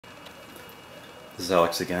This is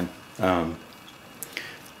Alex again. In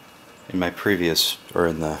my previous, or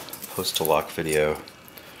in the postal lock video,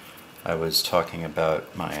 I was talking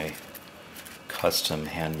about my custom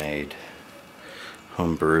handmade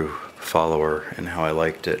homebrew follower and how I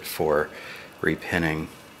liked it for repinning.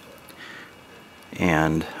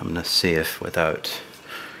 And I'm going to see if, without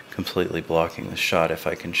completely blocking the shot, if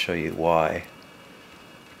I can show you why.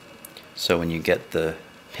 So when you get the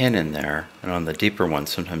pin in there, and on the deeper ones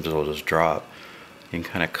sometimes it'll just drop, you can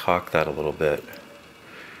kind of cock that a little bit,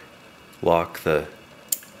 lock the,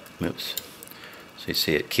 oops, so you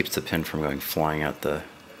see it keeps the pin from going flying out the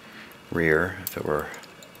rear if it were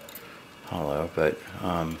hollow, but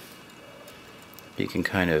you can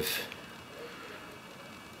kind of,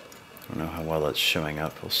 I don't know how well that's showing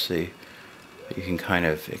up, we'll see, but you can kind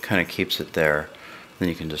of, it kind of keeps it there, then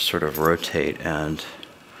you can just sort of rotate and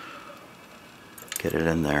get it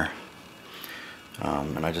in there.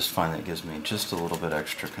 And I just find that it gives me just a little bit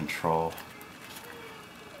extra control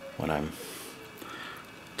when I'm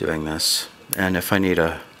doing this. And if I need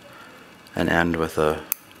an end with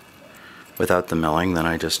without the milling, then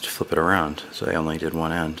I just flip it around. So I only did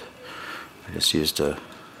one end. I just used a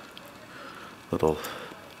little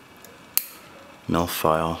mill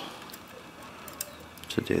file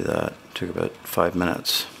to do that. It took about 5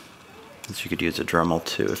 minutes. So you could use a Dremel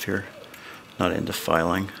too if you're not into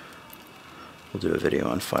filing. We'll do a video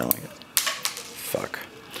on filing it. Fuck.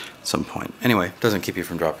 At some point. Anyway, it doesn't keep you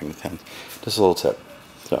from dropping the pin. Just a little tip.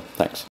 So, thanks.